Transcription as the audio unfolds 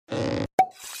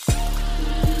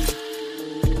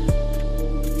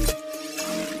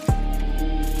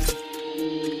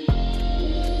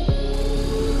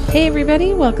Hey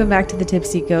everybody, welcome back to the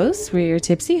Tipsy Ghosts. We're your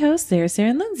tipsy hosts, Sarah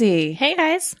and Lindsay. Hey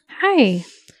guys. Hi.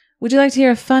 Would you like to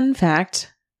hear a fun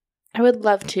fact? I would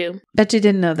love to. Bet you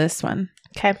didn't know this one.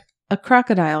 Okay. A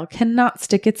crocodile cannot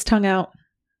stick its tongue out.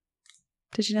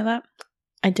 Did you know that?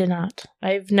 I did not.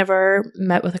 I've never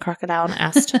met with a crocodile and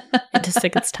asked it to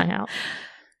stick its tongue out.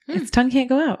 Its tongue can't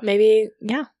go out. Maybe,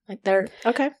 yeah. Like they're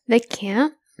okay. They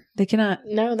can't? They cannot.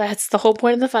 No, that's the whole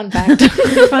point of the fun fact.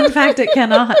 Fun fact, it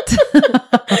cannot.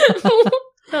 I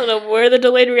don't know where the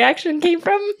delayed reaction came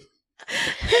from.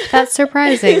 That's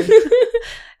surprising.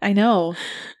 I know.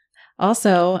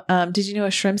 Also, did you know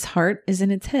a shrimp's heart is in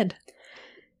its head?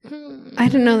 I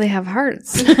didn't know they have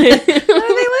hearts. Where do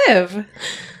they live?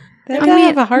 They have to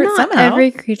have a heart not somehow.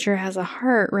 every creature has a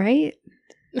heart, right?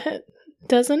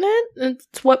 Doesn't it?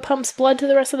 It's what pumps blood to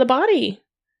the rest of the body.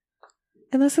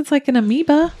 Unless it's like an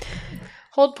amoeba.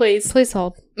 Hold, please. Please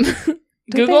hold.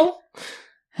 Google.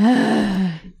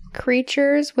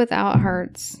 Creatures without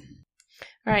hearts.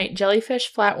 All right.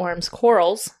 Jellyfish, flatworms,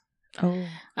 corals, Oh.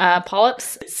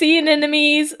 polyps, sea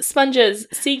anemones, sponges,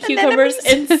 sea cucumbers,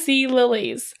 and sea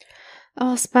lilies.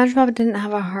 Oh, SpongeBob didn't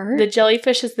have a heart? The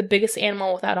jellyfish is the biggest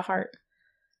animal without a heart.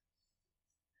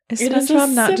 Is It is a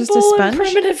SpongeBob not just a simple and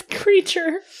sponge? primitive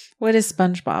creature. What is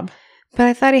SpongeBob? But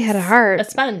I thought he had a heart. A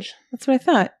sponge. That's what I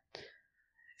thought.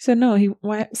 So no,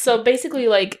 why? So basically,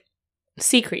 like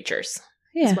sea creatures.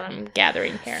 Yeah, That's what I'm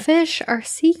gathering here. Fish are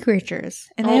sea creatures.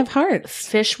 and they have hearts.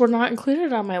 Fish were not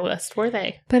included on my list, were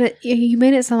they? But you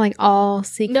made it sound like all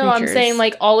sea creatures. No, I'm saying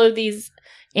like all of these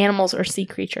animals are sea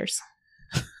creatures.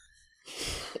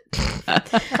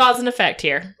 Cause and effect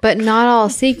here. But not all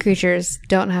sea creatures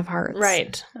don't have hearts.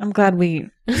 Right. I'm glad we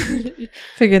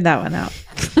figured that one out.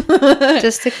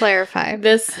 Just to clarify.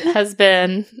 This has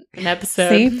been an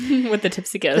episode with the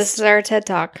Tipsy Ghost. This is our TED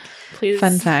Talk. Please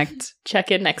Fun fact.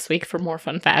 check in next week for more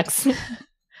fun facts.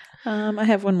 I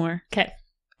have one more. Okay.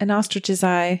 An ostrich's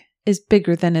eye is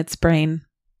bigger than its brain.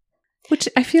 Which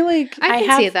I feel like I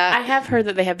can see that. I have heard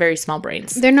that they have very small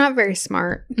brains. They're not very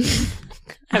smart.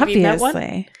 Have you met one?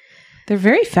 obviously. They're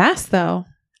very fast though.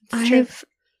 I've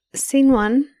seen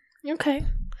one. Okay.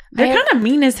 They're kind of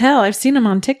mean as hell. I've seen them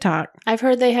on TikTok. I've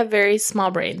heard they have very small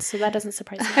brains, so that doesn't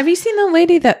surprise me. Have you seen the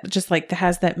lady that just like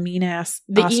has that mean ass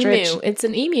The ostrich? emu. It's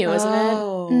an emu, isn't it?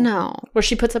 Oh. No. Where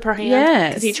she puts up her hand Yes.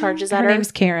 because he charges at Her her.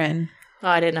 name's Karen. Oh,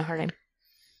 I didn't know her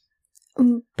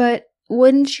name. But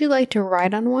wouldn't you like to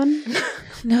ride on one?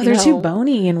 No, they're No. too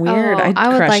bony and weird. Oh, I'd I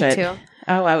would crush like it. to.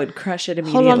 Oh, I would crush it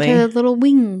Hold on immediately. to the little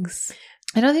wings.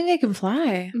 I don't think they can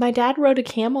fly. My dad rode a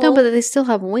camel. No, but they still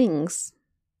have wings.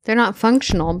 They're not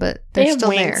functional, but They they're have still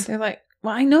wings. They're like,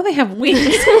 well, I know they have wings.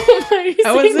 I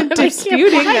I wasn't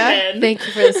disputing that. there. Thank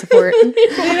you for the support. They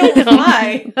don't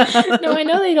fly. No, I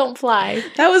know they don't fly.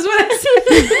 That was what I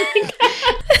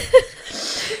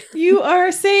said. You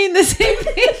are saying the same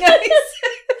thing I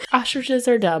said. Ostriches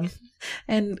are dumb.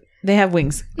 And they have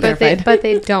wings. but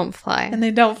they don't fly. and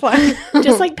they don't fly.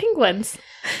 Just like penguins.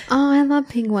 Oh, I love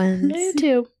penguins. I do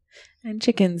too. And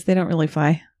chickens, they don't really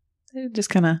fly. They just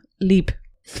kind of leap.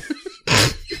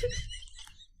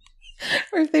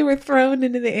 Or if they were thrown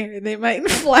into the air, they might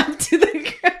flap to the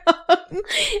ground.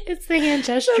 It's the hand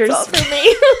gestures all. for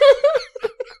me.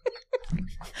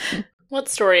 What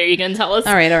story are you going to tell us?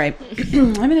 All right.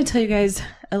 I'm going to tell you guys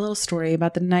a little story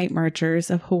about the night marchers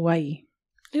of Hawaii.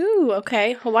 Ooh,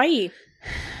 okay. Hawaii.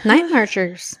 Night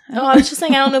marchers. Oh, I was just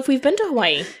saying, I don't know if we've been to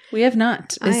Hawaii. We have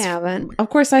not. I haven't. Of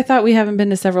course, I thought we haven't been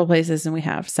to several places, and we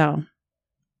have. So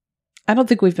I don't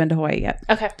think we've been to Hawaii yet.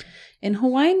 Okay. In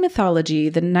Hawaiian mythology,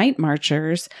 the night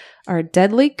marchers are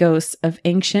deadly ghosts of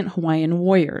ancient Hawaiian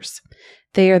warriors.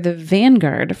 They are the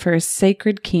vanguard for a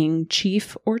sacred king,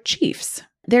 chief, or chiefs.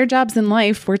 Their jobs in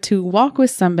life were to walk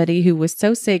with somebody who was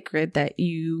so sacred that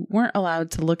you weren't allowed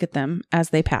to look at them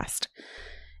as they passed.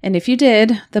 And if you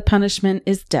did, the punishment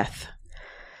is death.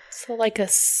 So like a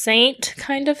saint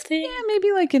kind of thing? Yeah,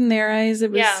 maybe like in their eyes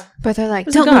it was... Yeah. But they're like, It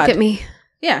was a don't look god. at me.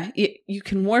 Yeah, you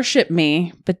can worship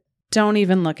me, but don't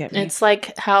even look at me. It's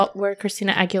like where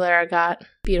Christina Aguilera got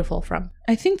Beautiful from.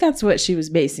 I think that's what she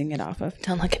was basing it off of.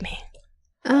 Don't look at me.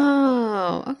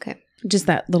 Oh, okay. Just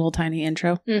that little tiny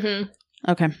intro. Mm-hmm.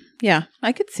 Okay. Yeah,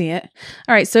 I could see it.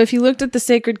 All right, so if you looked at the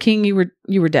sacred king, you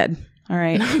were dead. All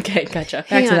right. Okay, gotcha. Back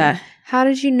Hang to on. that. How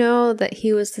did you know that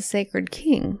he was the sacred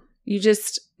king? You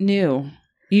just knew.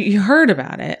 You heard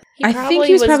about it. He I think probably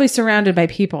he was was- probably surrounded by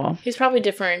people. He's probably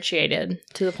differentiated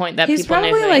to the point that He's people knew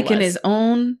probably who like he in was. his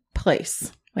own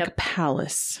place, like Yep. a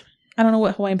palace. I don't know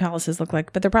what Hawaiian palaces look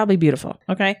like, but they're probably beautiful.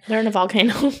 Okay. They're in a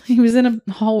volcano. He was in a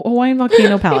Hawaiian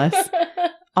volcano palace,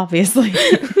 obviously.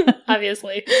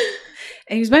 Obviously.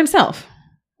 And he was by himself.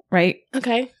 right?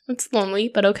 Okay. It's lonely,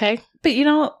 but okay. But you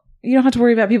don't have to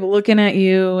worry about people looking at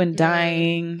you and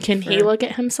dying. Can he look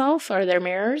at himself? Are there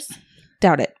mirrors?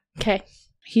 Doubt it. Okay.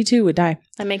 He too would die.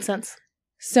 That makes sense.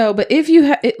 So, but if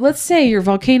you let's say your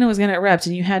volcano was going to erupt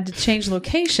and you had to change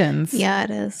locations. Yeah, it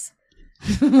is.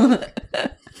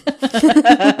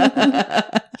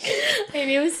 I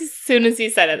knew as soon as he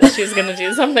said it that she was going to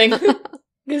do something.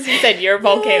 Because he said your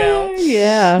volcano.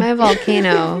 Yeah. My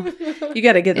volcano You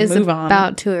got to get the is move on.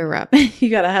 about to erupt. You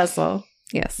got to hustle.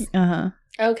 Yes. Uh-huh.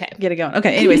 Okay. Get it going.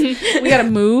 Okay, anyways, we got to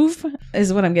move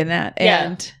is what I'm getting at. Yeah.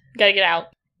 And Gotta get out.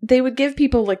 they would give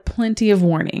people like plenty of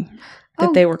warning that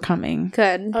Oh. they were coming.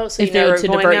 Good. Oh, so If you they know were to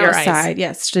going divert your outside, eyes.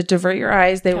 yes, to divert your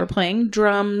eyes. They Okay. were playing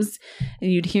drums,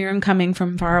 and you'd hear them coming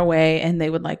from far away, and they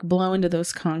would like blow into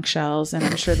those conch shells, and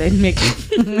I'm sure they'd make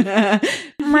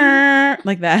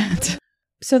like that.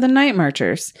 So the night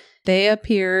marchers, they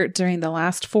appear during the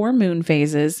last 4 moon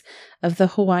phases of the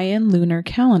Hawaiian lunar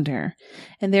calendar,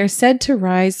 and they're said to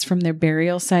rise from their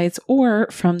burial sites or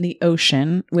from the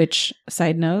ocean, which,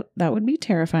 side note, that would be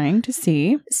terrifying to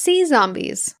see. Sea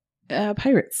zombies.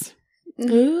 Pirates.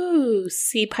 Ooh,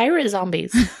 sea pirate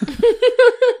zombies.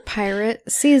 Pirate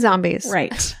sea zombies.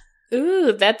 Right. Ooh,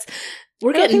 we're I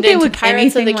don't getting think they into look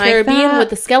Pirates of the anything like Caribbean that. with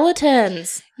the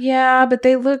skeletons. Yeah, but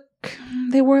they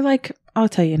were like, I'll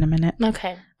tell you in a minute.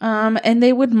 Okay. And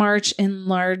they would march in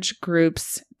large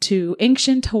groups to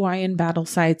ancient Hawaiian battle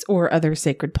sites or other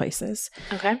sacred places.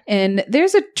 Okay. And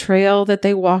there's a trail that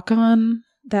they walk on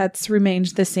that's remained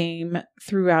the same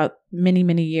throughout many,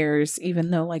 many years,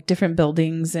 even though like different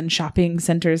buildings and shopping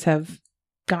centers have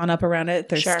gone up around it.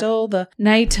 There's Sure. still the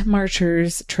Night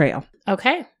Marchers Trail.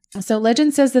 Okay. So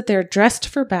legend says that they're dressed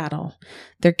for battle.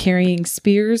 They're carrying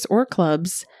spears or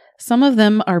clubs. Some of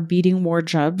them are beating war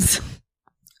drums.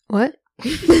 What?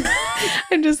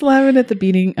 I'm just laughing at the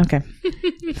beating. Okay.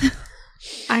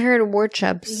 I heard war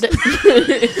chubs.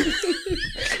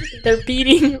 They're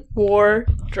beating war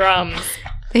drums.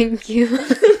 Thank you.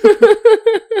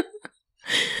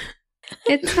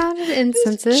 It sounded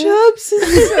insensitive. Chubs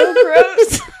is so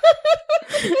gross.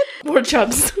 War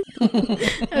chubs.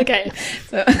 Okay.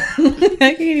 So, I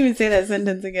can't even say that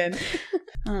sentence again.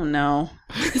 Oh no.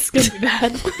 It's going to be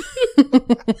bad.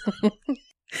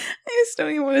 I just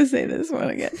don't even want to say this one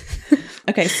again.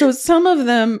 Okay, so some of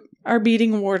them are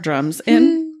beating war drums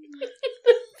and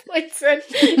Like said,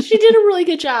 she did a really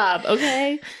good job,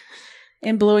 okay?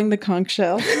 blowing the conch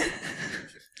shell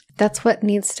That's what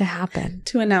needs to happen.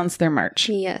 to announce their march.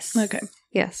 Yes. Okay.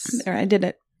 Yes. There, I did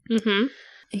it. Mm-hmm.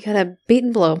 You gotta beat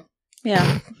and blow.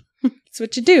 Yeah. That's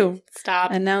what you do.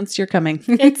 Stop. Announce you're coming.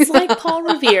 It's like Paul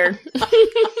Revere.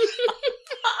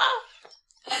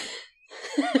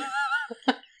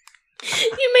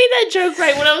 You made that joke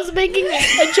right when I was making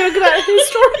a joke about a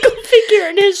historical figure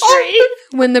in history.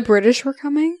 When the British were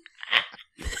coming?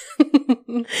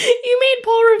 You made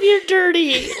Paul Revere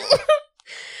dirty.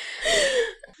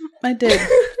 I did.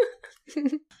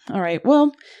 All right.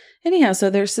 Well, anyhow, so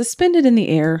they're suspended in the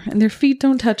air and their feet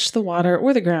don't touch the water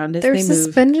or the ground as They're they move.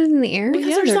 suspended in the air? Because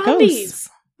yeah, they're they're zombies.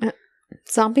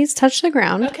 Zombies touch the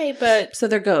ground. Okay, but So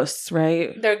they're ghosts,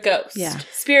 right? they're ghosts. Yeah.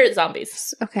 Spirit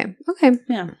zombies. Okay. Okay.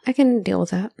 Yeah. I can deal with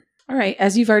that. All right.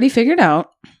 As you've already figured out,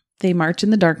 they march in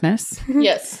the darkness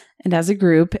Yes. and as a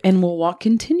group and will walk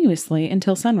continuously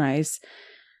until sunrise.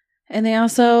 And they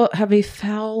also have a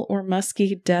foul or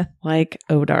musky death-like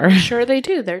odor. Sure they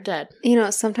do. They're dead. You know,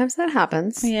 sometimes that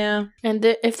happens. Yeah. And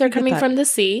if they're I get coming that. from the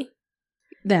sea,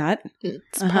 That.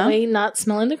 it's Uh-huh. probably not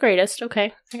smelling the greatest.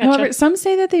 Okay. I gotcha. However, some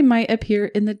say that they might appear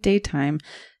in the daytime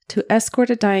to escort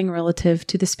a dying relative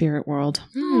to the spirit world.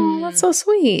 Oh, that's so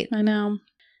sweet. I know.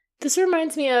 This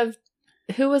reminds me of,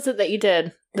 who was it that you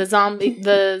did? The zombies.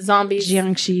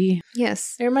 Jiangxi.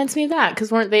 Yes. It reminds me of that, because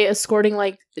weren't they escorting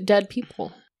like dead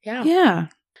people? Yeah. Yeah.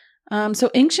 So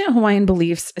ancient Hawaiian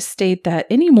beliefs state that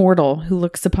any mortal who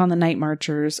looks upon the night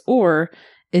marchers or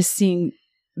is seen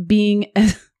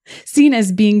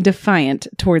as being defiant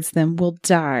towards them will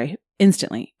die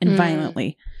instantly and Mm.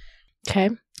 violently. Okay.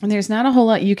 And there's not a whole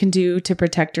lot you can do to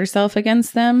protect yourself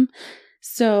against them.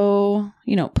 So,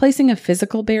 placing a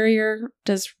physical barrier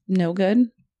does no good.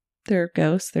 They're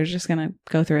ghosts. They're just going to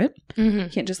go through it. Mm-hmm. You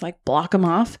can't just block them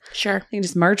off. Sure. You can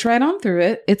just march right on through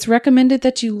it. It's recommended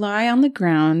that you lie on the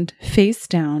ground, face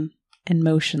down, and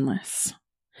motionless.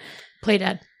 Play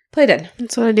dead. Play dead.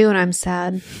 That's what I do when I'm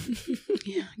sad.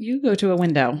 Yeah, you go to a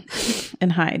window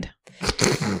and hide.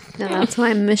 No, that's when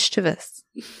I'm mischievous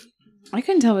I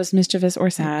couldn't tell if it was mischievous or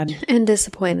sad. and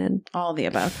disappointed. All the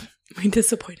above. We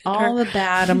disappointed All her. the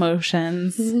bad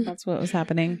emotions. That's what was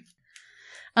happening.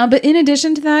 But in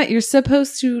addition to that, you're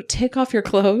supposed to take off your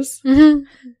clothes. Mm-hmm.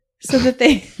 so that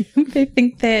they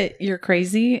think that you're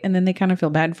crazy, and then they kind of feel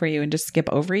bad for you and just skip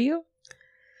over you.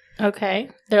 Okay.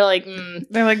 They're like,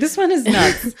 They're like, this one is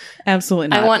nuts. Absolutely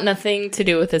not. I want nothing to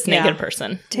do with this Yeah. naked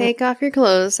person. Take off your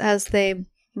clothes as they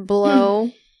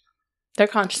blow Their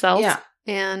conch shells. Yeah.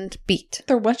 and beat.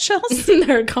 They're what shells?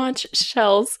 Their conch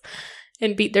shells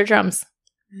and beat their drums.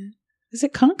 Is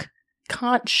it conch?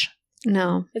 Conch.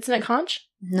 No, Isn't it conch?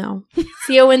 no.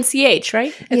 CONCH,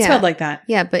 right? It's Yeah. spelled like that.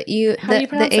 Yeah, but How do you the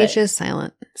pronounce H it? is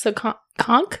silent. So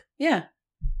conch? Yeah.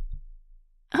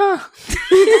 Huh.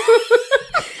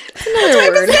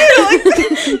 Another word.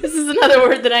 This is another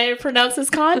word that I pronounce as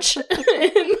conch in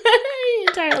my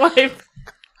entire life.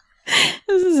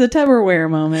 This is a Tupperware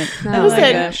moment. Oh Oh my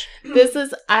Listen. gosh. This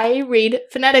is, I read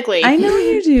phonetically. I know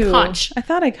you do. Conch. I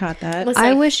thought I caught that. Listen.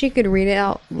 I wish you could read it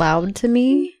out loud to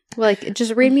me. Like,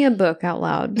 just read me a book out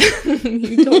loud.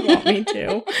 You don't want me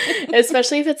to.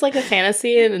 Especially if it's like a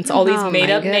fantasy and it's all these Oh, made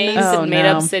my up names goodness. Oh, and made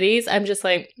up no. cities. I'm just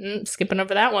like, skipping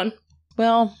over that one.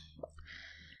 Well,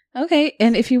 okay.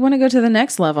 And if you want to go to the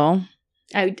next level,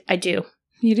 I do.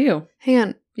 you do. Hang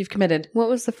on. You've committed. What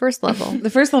was the first level? The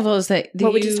first level is that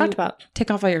What we you just talked about. take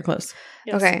off all your clothes.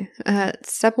 Yes. Okay.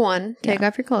 Step 1, take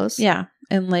off your clothes. Yeah.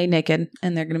 And lay naked.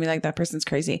 And they're going to be like, that person's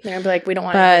crazy. They're going to be like, we don't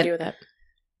want But- anything to do with it.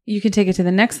 You can take it to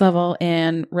the next level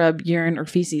and rub urine or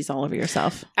feces all over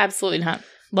yourself. Absolutely not.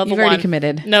 Level You've one. already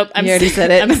committed. Nope. I'm You already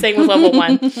said it. I'm staying with level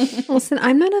one. Listen,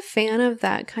 I'm not a fan of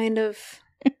that kind of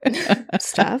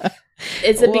stuff.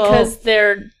 Is it Well, because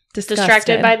they're Disgusted.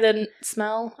 distracted by the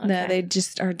smell? No, Okay. they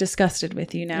just are disgusted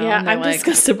with you now. Yeah, and they're I'm like,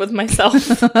 disgusted with myself.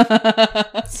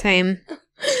 Same.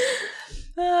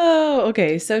 Oh,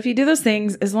 okay. So if you do those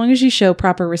things, as long as you show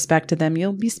proper respect to them,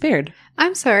 you'll be spared.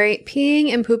 I'm sorry.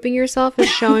 Peeing and pooping yourself is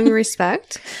showing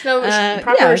respect. No, Yeah,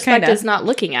 proper respect kinda. is not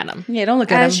looking at them. Yeah, don't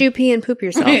look at As them. you pee and poop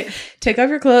yourself. Take off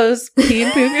your clothes, pee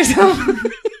and poop yourself,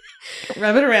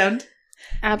 rub it around,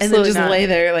 and Absolutely then just not. lay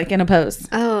there like in a pose.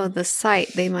 Oh, the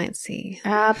sight they might see.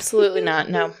 Absolutely not.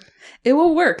 No. It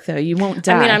will work though. You won't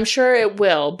die. I mean, I'm sure it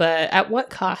will, but at what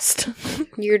cost?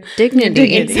 Your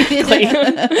dignity.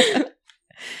 Exactly.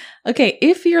 Okay,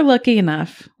 if you're lucky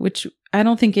enough, which I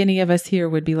don't think any of us here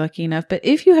would be lucky enough, but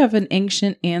if you have an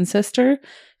ancient ancestor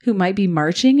who might be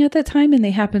marching at that time and they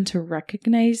happen to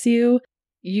recognize you,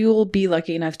 you'll be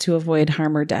lucky enough to avoid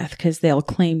harm or death because they'll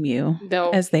claim you They'll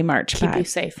as they march keep by. you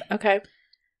safe. Okay.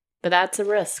 But that's a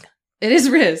risk. It is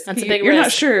risk. That's a big You're not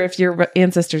risk. sure if your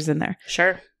ancestor's in there,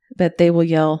 Sure. but they will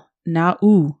yell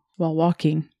 "Na'u" while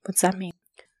walking. What's that mean?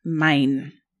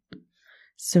 Mine.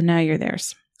 So now you're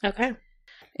theirs. Okay.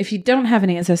 If you don't have an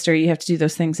ancestor, you have to do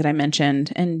those things that I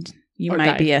mentioned, and you Or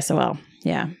might die. be SOL.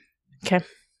 Yeah. Okay.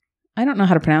 I don't know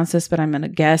how to pronounce this, but I'm going to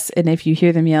guess. And if you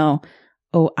hear them yell,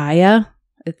 "Oh, Aya,"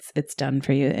 it's done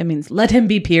for you. It means let him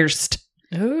be pierced.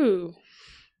 Ooh.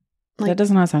 Like that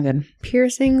does not sound good.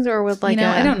 piercings or with like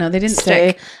I don't know. They didn't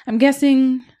stick. say. I'm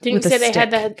guessing. Didn't you say they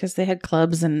had the because they had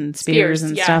clubs and spears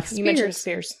and yeah, stuff. You mentioned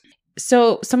spears.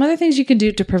 So some other things you can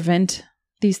do to prevent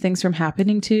these things from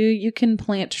happening to you, you can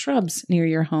plant shrubs near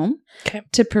your home Okay.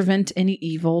 to prevent any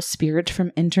evil spirit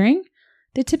from entering.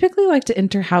 They typically like to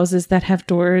enter houses that have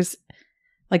doors,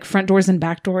 like front doors and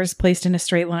back doors placed in a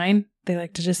straight line. They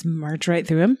like to just march right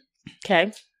through them.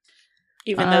 Okay.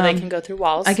 Even though they Um, can go through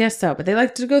walls. I guess so, but they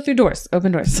like to go through doors,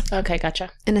 open doors, Okay,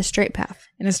 gotcha. in a straight path.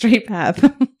 in a straight path.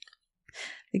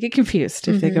 They get confused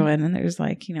if they Mhm. go in and there's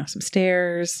like, some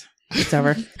stairs. It's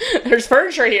over. There's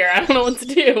furniture here. I don't know what to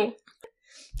do.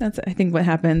 That's, I think, what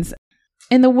happens.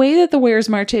 And the way that the Warriors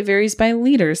march, it varies by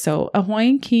leader. So a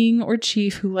Hawaiian king or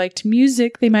chief who liked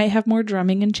music, they might have more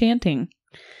drumming and chanting.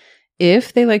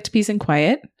 If they liked peace and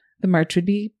quiet, the march would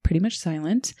be pretty much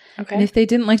silent. Okay. And if they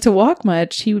didn't like to walk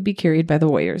much, he would be carried by the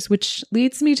warriors, which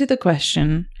leads me to the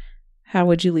question, how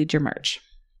would you lead your march?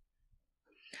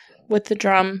 With the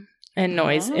drum and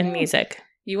noise Oh. and music.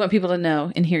 You want people to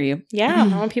know and hear you. Yeah,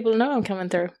 I want people to know I'm coming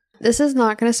through. This is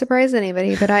not going to surprise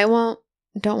anybody, but I don't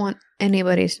want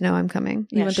anybody to know I'm coming.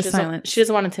 You want she the doesn't- silence. She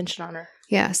doesn't want attention on her.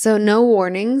 Yeah, so no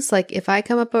warnings. Like if I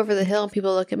come up over the hill and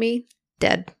people look at me,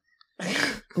 dead.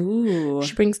 Ooh.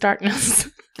 She brings darkness.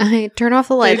 I turn off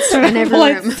the lights Turn in off every the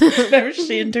lights room. whenever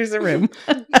she enters a room.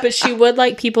 But she would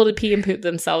like people to pee and poop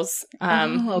themselves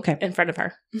Oh, okay. in front of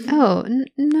her. Oh,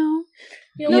 no.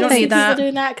 You don't see need that. people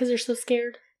doing that because they're so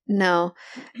scared. No.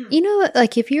 You know,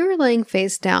 like if you were laying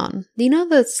face down, do you know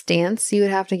the stance you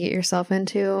would have to get yourself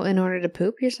into in order to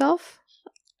poop yourself?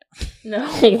 No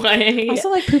way. Also,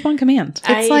 like poop on command.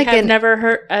 I It's like have an-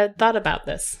 never thought about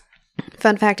this.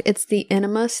 Fun fact, it's the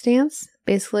enema stance.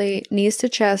 Basically, knees to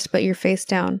chest, but you're face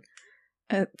down.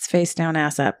 It's face down,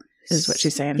 ass up, is what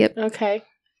she's saying. Yep. Okay.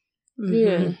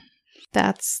 Mhm.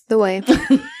 That's the way.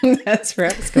 That's where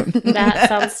I was going. That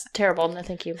sounds terrible. No,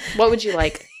 thank you. What would you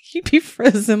like? You'd be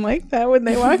frozen like that when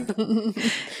they walk. And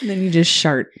then you just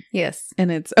shart Yes. and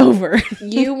it's over.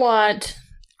 You want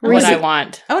what I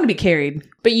want. I want to be carried.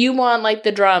 But you want like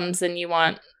the drums and you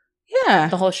want Yeah.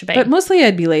 the whole shebang. But mostly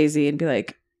I'd be lazy and be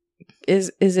like,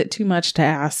 is it too much to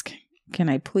ask? Can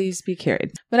I please be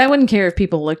carried? But I wouldn't care if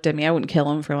people looked at me. I wouldn't kill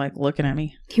them for like looking at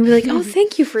me. He'd be like, oh,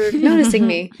 thank you for noticing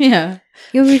me. Yeah.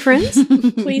 You want to be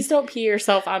friends? Please don't pee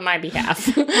yourself on my behalf.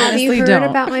 Have Honestly, you heard don't.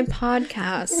 about my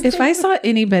podcast? If I saw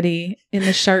anybody in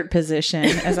the shart position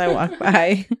as I walk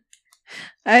by,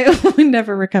 I would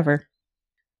never recover.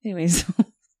 Anyways,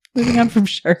 moving on from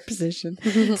shart position.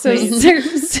 So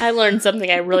I learned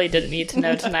something I really didn't need to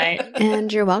know tonight.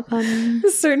 And you're welcome.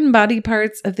 certain body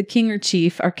parts of the king or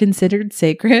chief are considered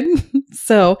sacred.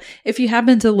 So if you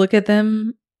happen to look at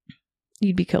them,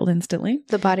 you'd be killed instantly.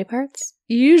 The body parts?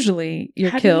 Usually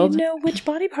you're How killed. do you know which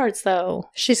body parts, though?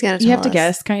 She's going to tell You have to us.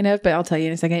 guess, kind of, but I'll tell you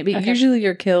in a second. But Okay. usually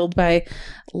you're killed by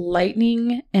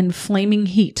lightning and flaming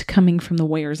heat coming from the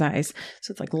warrior's eyes.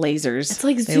 So it's like lasers. It's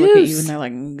like They look at you Zeus. and they're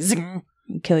like, zing,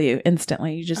 and kill you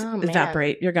instantly. You just Oh, man.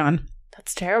 evaporate. You're gone.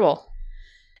 That's terrible.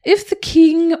 If the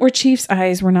king or chief's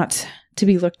eyes were not to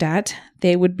be looked at,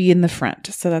 they would be in the front.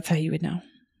 So that's how you would know.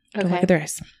 Don't look Okay. at their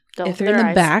eyes. Don't If look they're at in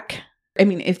their the eyes. back,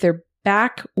 if their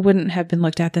back wouldn't have been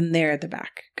looked at, then they're at the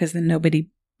back because then nobody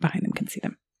behind them can see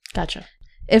them. Gotcha.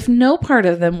 If no part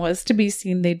of them was to be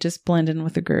seen, they'd just blend in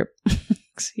with the group.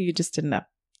 So you just didn't know.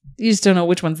 You just don't know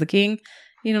which one's the king.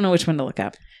 You don't know which one to look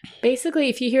at. Basically,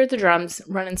 if you hear the drums,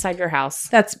 run inside your house.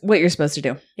 That's what you're supposed to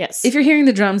do. Yes. If you're hearing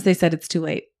the drums, they said it's too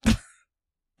late.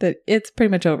 That it's pretty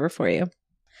much over for you.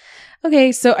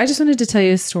 Okay, so I just wanted to tell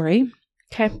you a story.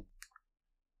 Okay.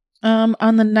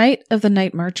 On the night of the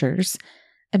Night Marchers,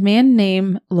 a man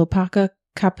named Lopaka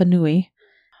Kapanui,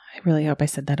 I really hope I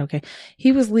said that okay,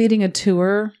 he was leading a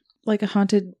tour, like a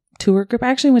haunted tour group. I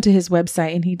actually went to his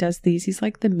website and he does these. He's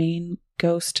like the main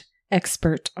ghost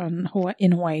expert in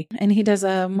Hawaii. And he does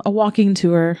a walking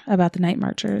tour about the Night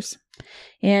Marchers.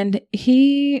 And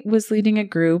he was leading a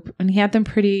group and he had them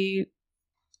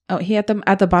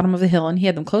at the bottom of the hill and he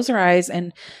had them close their eyes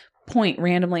and point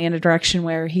randomly in a direction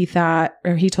where he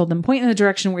told them, point in the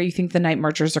direction where you think the Night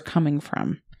Marchers are coming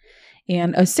from.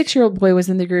 And a 6-year-old boy was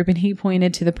in the group and he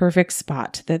pointed to the perfect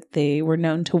spot that they were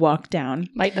known to walk down.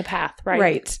 Light the path, right?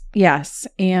 Right. Yes.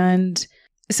 And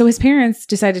so his parents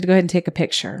decided to go ahead and take a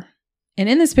picture. And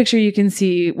in this picture, you can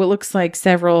see what looks like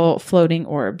several floating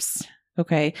orbs.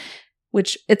 Okay.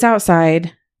 Which it's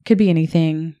outside, could be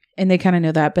anything. And they kind of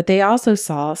know that. But they also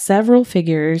saw several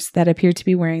figures that appeared to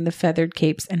be wearing the feathered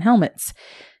capes and helmets.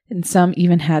 And some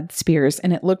even had spears.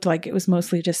 And it looked like it was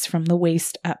mostly just from the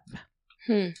waist up.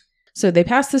 So they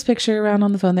passed this picture around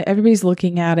on the phone that everybody's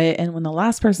looking at it. And when the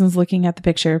last person's looking at the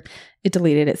picture, it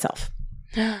deleted itself.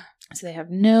 So they have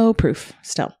no proof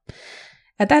still.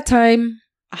 At that time,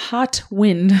 a hot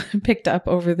wind picked up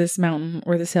over this mountain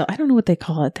or this hill. I don't know what they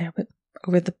call it there, but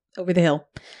over the hill.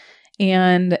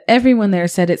 And everyone there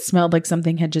said it smelled like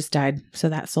something had just died. So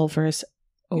that sulfurous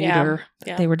odor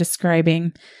Yeah. they were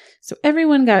describing. So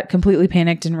everyone got completely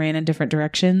panicked and ran in different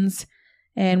directions.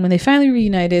 And when they finally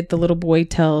reunited, the little boy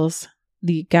tells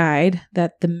the guide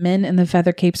that the men in the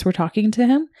feather capes were talking to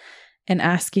him and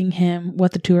asking him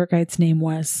what the tour guide's name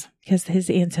was because his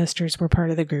ancestors were part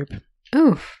of the group.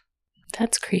 Oof.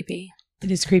 That's creepy.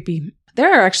 It is creepy.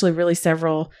 There are actually really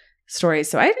several stories.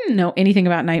 So I didn't know anything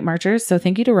about Night Marchers. So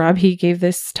thank you to Rob. He gave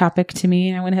this topic to me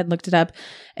and I went ahead and looked it up.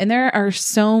 And there are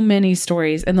so many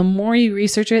stories. And the more you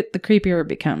research it, the creepier it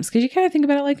becomes. Because you kind of think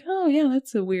about it like, oh yeah,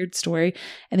 that's a weird story.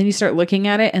 And then you start looking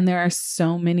at it and there are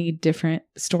so many different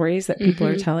stories that people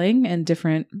are telling and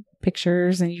different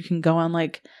pictures. And you can go on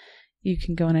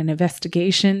an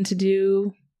investigation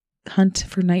to hunt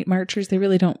for Night Marchers. They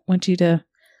really don't want you to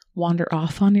wander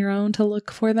off on your own to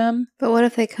look for them. But what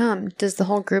if they come? Does the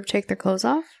whole group take their clothes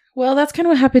off? Well, that's kind of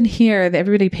what happened here. That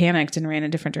everybody panicked and ran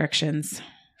in different directions.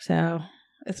 So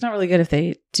it's not really good if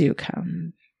they do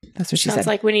come. That's what she Sounds said.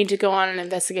 like we need to go on an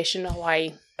investigation to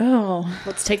Hawaii. Oh,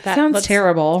 Let's take that. sounds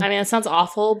terrible. I mean, it sounds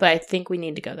awful, but I think we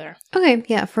need to go there. Okay,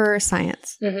 yeah, for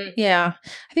science. Yeah.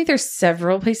 I think there's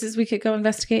several places we could go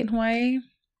investigate in Hawaii.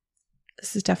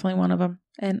 This is definitely one of them.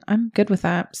 And I'm good with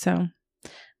that. So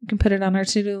we can put it on our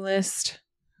to-do list.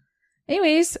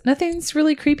 Anyways, nothing's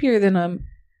really creepier than a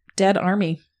dead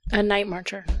army A night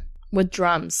marcher with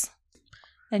drums.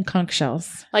 and conch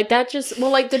shells. Like that just,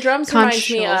 well, like the drums Conch reminds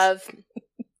me shells. of,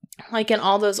 like in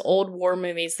all those old war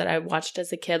movies that I watched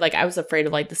as a kid, like I was afraid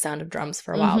of like the sound of drums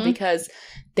for a while because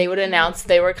they would announce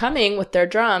they were coming with their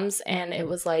drums and it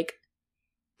was like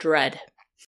dread.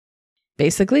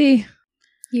 Basically,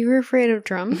 You were afraid of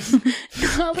drums?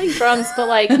 Not like drums, but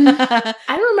like I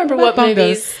don't remember what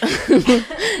movies.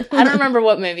 I don't remember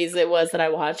what movies it was that I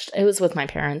watched. It was with my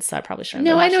parents, so I probably shouldn't.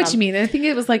 No, I know what you mean. I think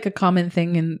it was like a common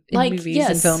thing in like, movies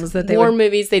and films that they war would...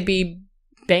 movies. They'd be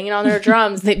banging on their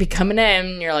drums. They'd be coming in,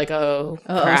 and you're like, oh,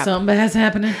 crap. something bad's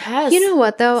happening. Yes. You know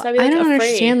what, though? So I'd be, like, I don't afraid.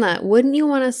 understand that. Wouldn't you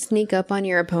want to sneak up on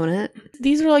your opponent?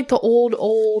 These are like the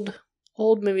old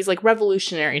movies, like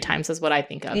Revolutionary times is what I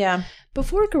think of. Yeah.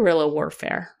 Before guerrilla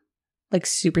warfare. Like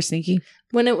super sneaky.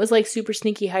 When it was like super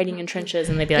sneaky hiding in trenches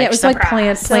and they'd be like, Yeah, it was like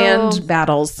planned So-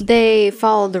 battles. They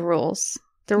followed the rules.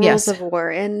 The rules Yes. of war.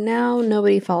 And now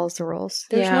nobody follows the rules.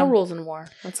 There's Yeah. no rules in war.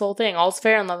 That's the whole thing. All's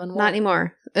fair in love and war. Not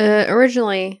anymore.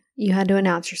 Originally, you had to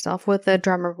announce yourself with a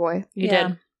drummer boy. You Yeah.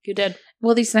 did. You did.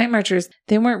 Well, these night marchers,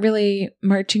 they weren't really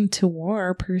marching to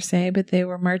war per se, but they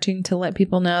were marching to let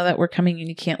people know that we're coming and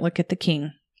you can't look at the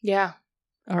king. Yeah.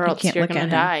 Or You else can't you're look going at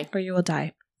to him, die. or you will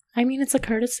die. I mean, it's a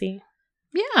courtesy.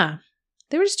 Yeah.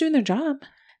 They were just doing their job.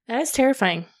 That is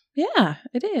terrifying. Yeah,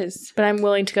 it is. But I'm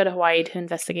willing to go to Hawaii to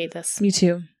investigate this. Me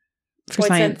too. For Points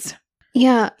science.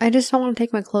 Yeah, I just don't want to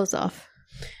take my clothes off.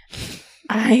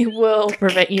 I will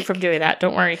prevent you from doing that.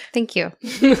 Don't worry. Thank you.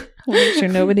 We'll make sure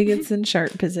nobody gets in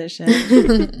sharp position.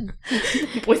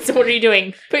 Wait, so what are you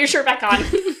doing? Put your shirt back on.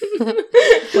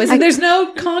 Listen, there's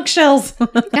no conch shells.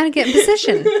 Gotta get in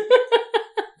position.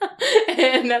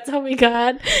 And that's how we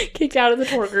got kicked out of the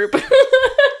tour group.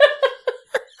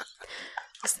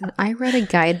 Listen, I read a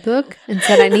guidebook and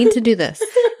said I need to do this.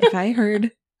 If I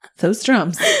heard those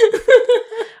drums,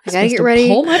 I gotta get ready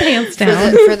pull my pants for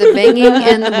down. the banging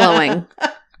and the blowing.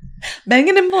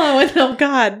 Banging and blowing. Oh,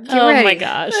 God. Get Oh my ready.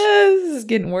 gosh. This is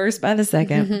getting worse by the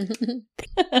second.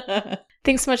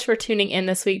 Thanks so much for tuning in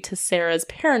this week to Sarah's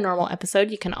paranormal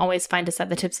episode. You can always find us at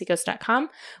thetipsyghost.com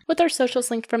with our socials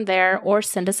linked from there, or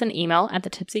send us an email at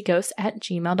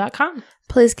thetipsyghost@gmail.com.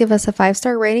 Please give us a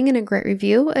 5-star rating and a great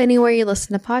review anywhere you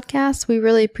listen to podcasts. We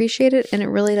really appreciate it, and it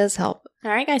really does help. All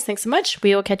right, guys. Thanks so much.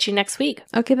 We will catch you next week.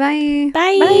 Okay, bye.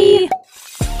 Bye.